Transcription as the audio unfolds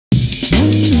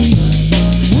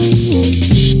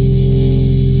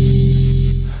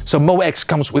So MOX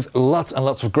comes with lots and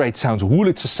lots of great sounds,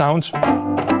 Wurlitzer sounds,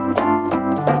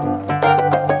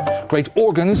 great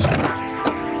organs,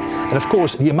 and of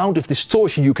course the amount of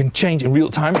distortion you can change in real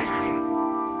time,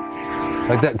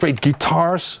 like that, great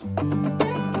guitars.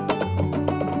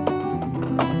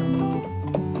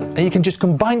 And you can just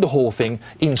combine the whole thing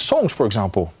in songs, for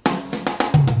example.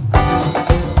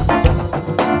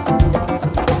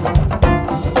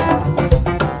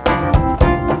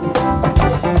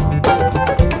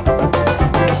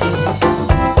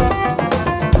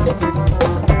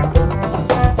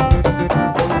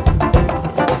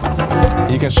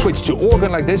 You can switch to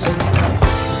organ like this.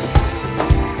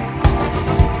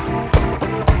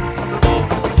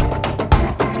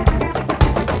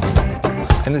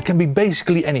 And it can be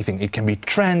basically anything. It can be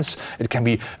trance, it can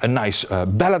be a nice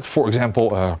ballad, for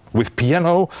example, with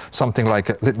piano, something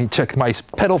like, let me check my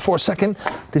pedal for a second.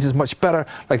 This is much better,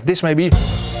 like this maybe.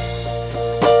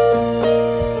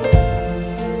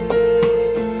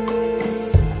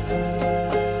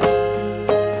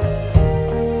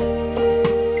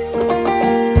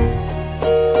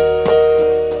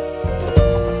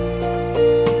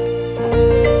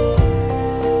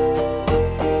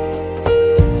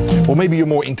 Or maybe you're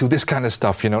more into this kind of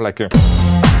stuff, you know, like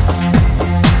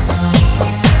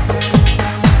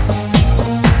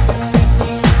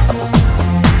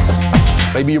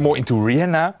maybe you're more into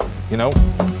Rihanna, you know.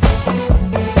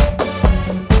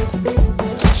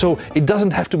 So it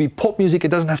doesn't have to be pop music,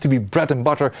 it doesn't have to be bread and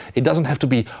butter, it doesn't have to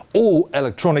be all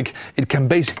electronic, it can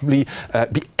basically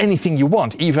be anything you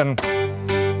want, even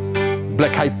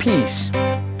Black Eyed Peas.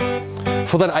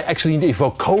 For that I actually need a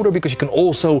vocoder, because you can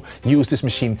also use this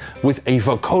machine with a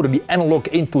vocoder. The analog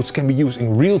inputs can be used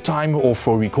in real time or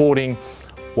for recording,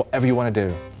 whatever you want to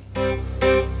do.